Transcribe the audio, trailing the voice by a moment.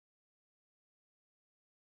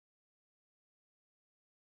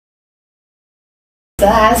So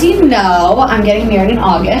as you know, I'm getting married in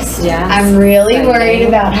August. Yes. I'm really worried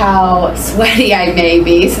about how sweaty I may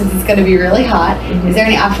be since it's going to be really hot. Is there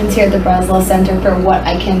any options here at the Breslow Center for what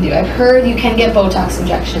I can do? I've heard you can get Botox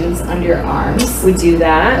injections under your arms. We do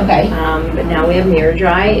that. Okay. But now we have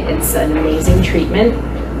Miradry. It's an amazing treatment.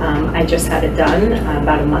 I just had it done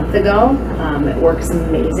about a month ago. It works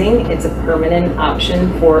amazing. It's a permanent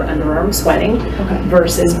option for underarm sweating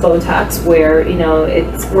versus Botox, where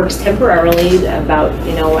it works temporarily. About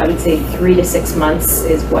I would say 3 to 6 months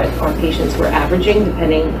is what our patients were averaging,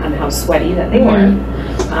 depending on how sweaty that they were.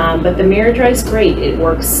 But the Miradry is great. It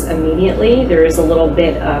works immediately. There is a little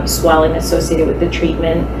bit of swelling associated with the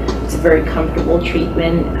treatment. It's a very comfortable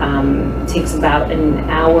treatment. It takes about an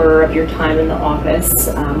hour of your time in the office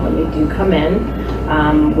when you do come in.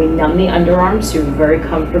 We numb the underarms, so you're very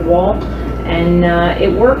comfortable. And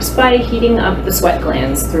it works by heating up the sweat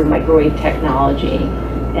glands through microwave technology.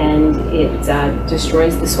 And it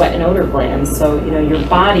destroys the sweat and odor glands. So, your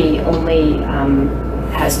body only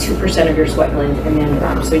has 2% of your sweat glands in the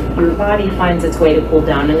underarm. So your body finds its way to cool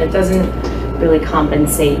down, and it doesn't really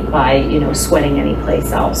compensate by sweating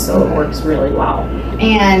anyplace else, so it works really well.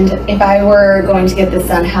 And if I were going to get this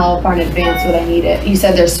done, how far in advance would I need it? You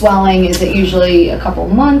said there's swelling. Is it usually a couple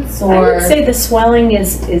months, or? I would say the swelling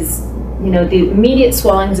is the immediate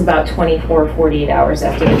swelling is about 24, 48 hours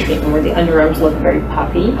after the treatment, where the underarms look very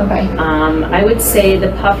puffy. Okay. I would say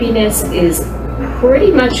the puffiness is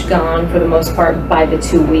pretty much gone for the most part by the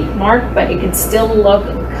 2-week mark, but it could still look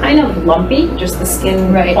kind of lumpy. Just the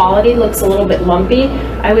skin quality looks a little bit lumpy.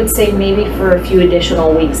 I would say maybe for a few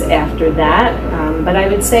additional weeks after that. But I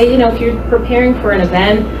would say, if you're preparing for an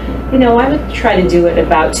event, I would try to do it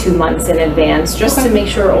about 2 months in advance, just to make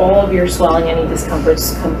sure all of your swelling, any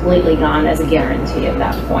discomfort's completely gone as a guarantee at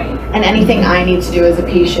that point. And anything I need to do as a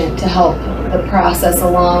patient to help the process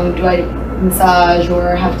along? Do I massage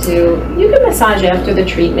or have to? You can massage after the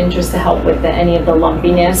treatment just to help with any of the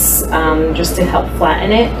lumpiness, just to help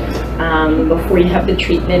flatten it. Before you have the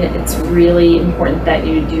treatment, it's really important that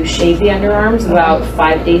you do shave the underarms about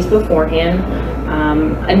 5 days beforehand.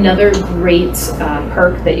 Another great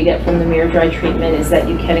perk that you get from the Miradry treatment is that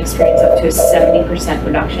you can experience up to a 70%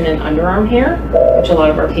 reduction in underarm hair, which a lot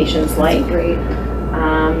of our patients like. Great.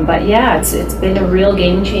 But yeah, it's been a real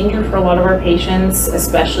game changer for a lot of our patients,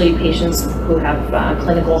 especially patients who have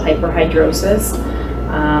clinical hyperhidrosis.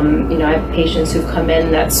 I have patients who've come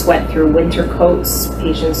in that sweat through winter coats,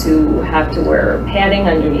 patients who have to wear padding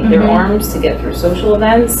underneath their arms to get through social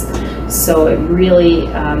events. So it really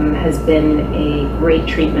has been a great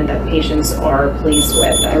treatment that patients are pleased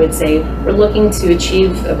with. I would say we're looking to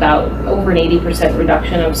achieve about over an 80%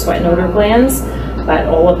 reduction of sweat and odor glands, but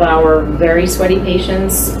all of our very sweaty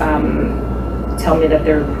patients tell me that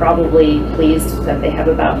they're probably pleased that they have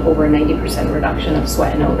about over a 90% reduction of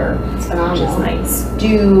sweat and odor, which is nice.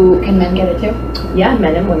 Can men get it too? Yeah,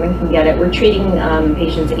 men and women can get it. We're treating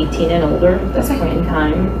patients 18 and older at this point in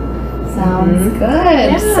time. Sounds good.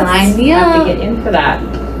 Yes. Sign me up. Have to get in for that.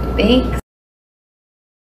 Thanks.